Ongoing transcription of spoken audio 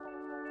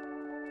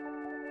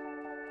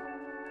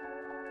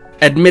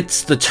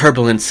Amidst the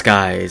turbulent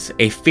skies,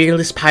 a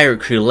fearless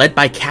pirate crew led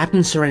by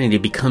Captain Serenity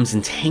becomes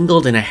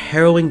entangled in a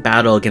harrowing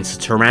battle against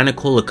the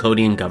tyrannical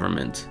Lacodian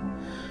government.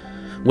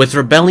 With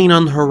rebellion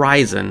on the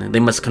horizon,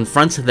 they must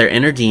confront their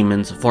inner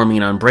demons, forming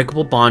an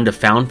unbreakable bond of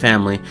found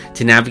family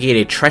to navigate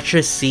a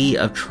treacherous sea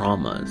of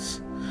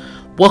traumas.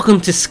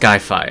 Welcome to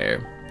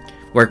Skyfire,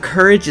 where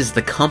courage is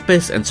the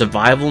compass and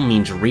survival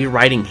means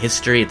rewriting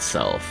history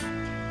itself.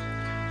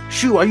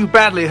 Shoo, are you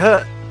badly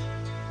hurt?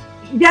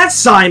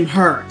 Yes, I'm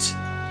hurt!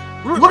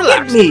 Look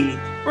at me!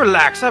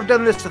 Relax, I've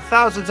done this to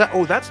thousands of...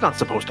 Oh, that's not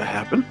supposed to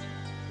happen.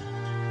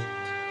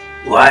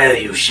 Why are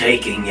you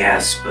shaking,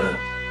 Jasper?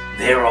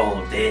 They're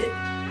all dead.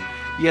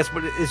 Yes,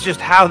 but it's just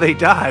how they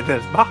died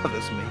that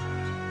bothers me.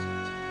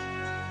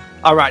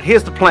 Alright,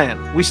 here's the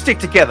plan. We stick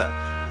together.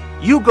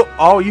 You go...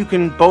 Oh, you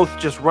can both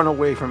just run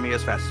away from me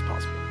as fast as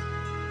possible.